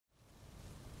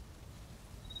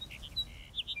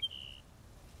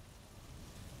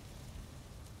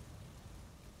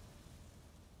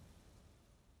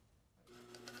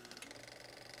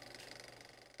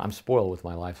I'm spoiled with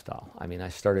my lifestyle. I mean, I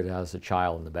started out as a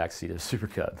child in the backseat of a Super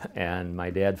Cub, and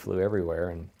my dad flew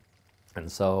everywhere,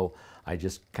 and so I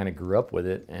just kind of grew up with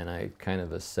it, and I kind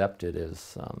of accept it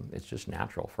as it's just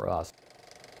natural for us.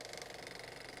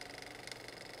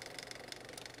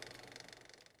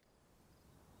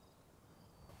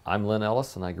 I'm Lynn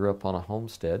Ellis, and I grew up on a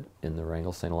homestead in the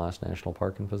Wrangell-Saint Elias National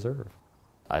Park and Preserve.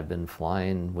 I've been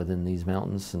flying within these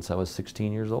mountains since I was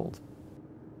 16 years old.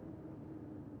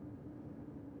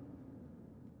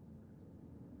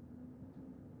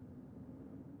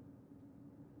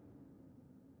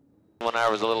 When I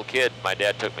was a little kid, my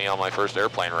dad took me on my first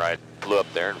airplane ride. Flew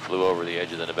up there and flew over the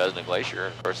edge of the Nebezna Glacier.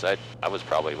 Of course, I was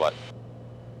probably, what,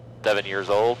 7 years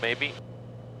old, maybe?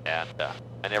 And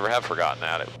I never have forgotten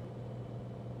that.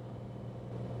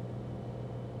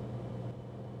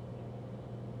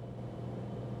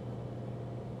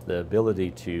 The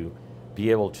ability to be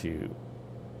able to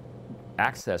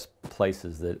access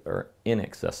places that are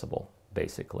inaccessible,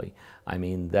 basically. I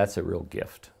mean, that's a real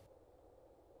gift.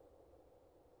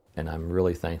 And I'm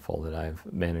really thankful that I've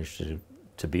managed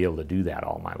to be able to do that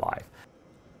all my life.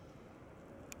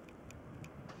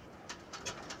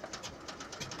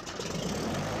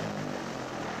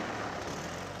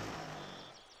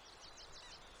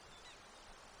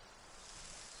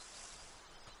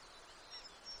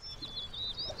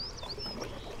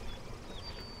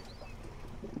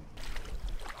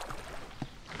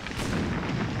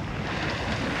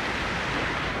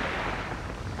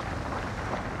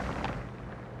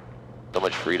 So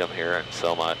much freedom here and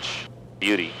so much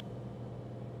beauty,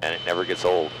 and it never gets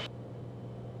old.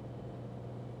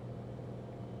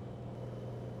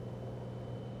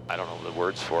 I don't know the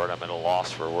words for it. I'm at a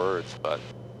loss for words, but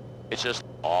it's just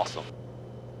awesome.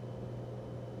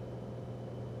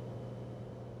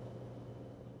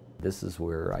 This is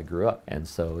where I grew up, and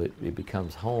so it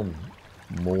becomes home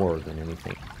more than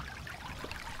anything.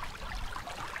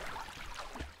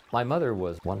 My mother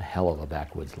was one hell of a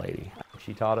backwoods lady.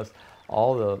 She taught us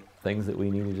all the things that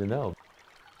we needed to know.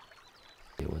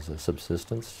 It was a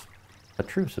subsistence, a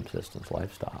true subsistence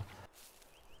lifestyle.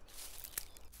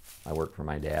 I worked for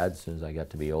my dad as soon as I got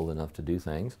to be old enough to do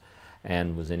things,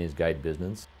 and was in his guide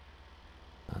business.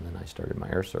 And then I started my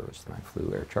air service, and I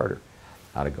flew air charter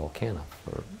out of Gulick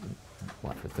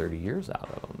for 30 years out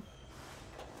of them.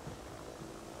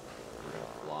 We're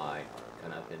gonna fly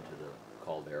kind of up into the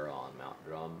caldera on Mount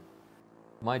Drum.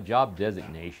 My job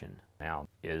designation now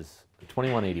is a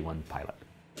 2181 pilot.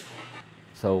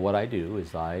 So what I do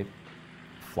is I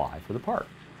fly for the park.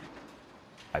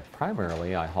 I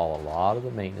haul a lot of the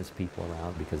maintenance people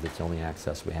around because it's the only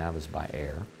access we have is by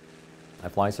air. I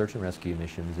fly search and rescue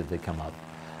missions if they come up.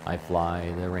 I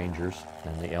fly the Rangers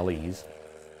and the LEs.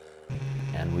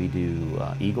 And we do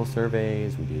eagle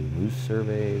surveys, we do moose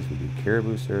surveys, we do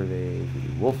caribou surveys, we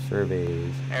do wolf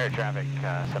surveys. Air traffic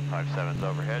 757's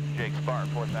overhead, Jake Spar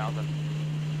 4000.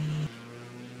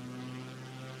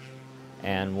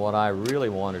 And what I really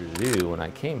wanted to do when I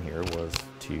came here was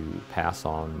to pass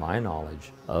on my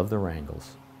knowledge of the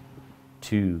Wrangels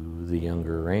to the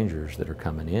younger Rangers that are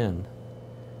coming in,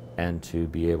 and to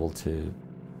be able to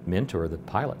mentor the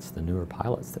pilots, the newer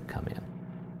pilots that come in.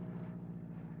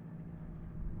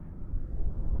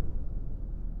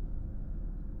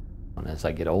 And as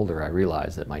I get older, I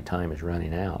realize that my time is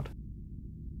running out.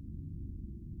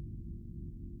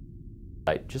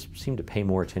 I just seem to pay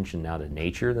more attention now to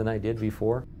nature than I did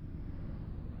before.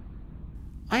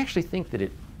 I actually think that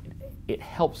it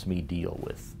helps me deal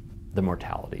with the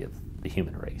mortality of the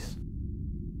human race.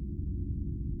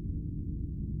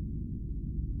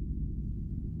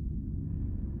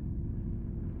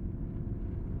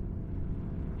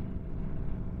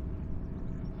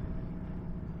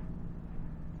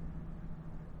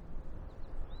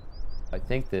 I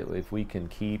think that if we can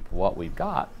keep what we've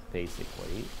got,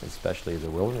 basically, especially the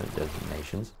wilderness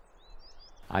designations,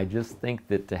 I just think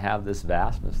that to have this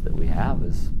vastness that we have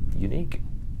is unique,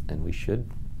 and we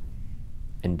should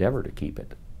endeavor to keep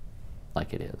it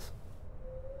like it is.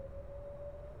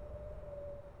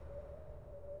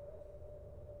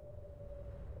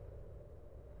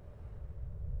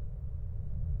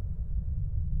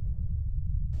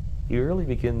 You really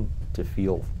begin to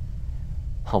feel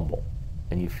humble.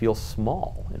 And you feel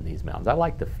small in these mountains. I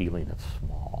like the feeling of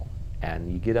small.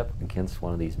 And you get up against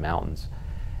one of these mountains,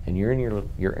 and you're in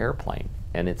your airplane,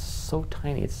 and it's so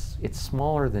tiny. It's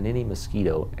smaller than any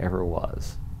mosquito ever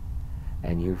was.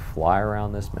 And you fly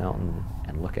around this mountain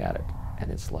and look at it,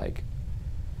 and it's like,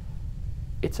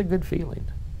 it's a good feeling.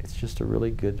 It's just a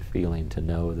really good feeling to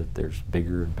know that there's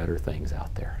bigger and better things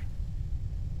out there.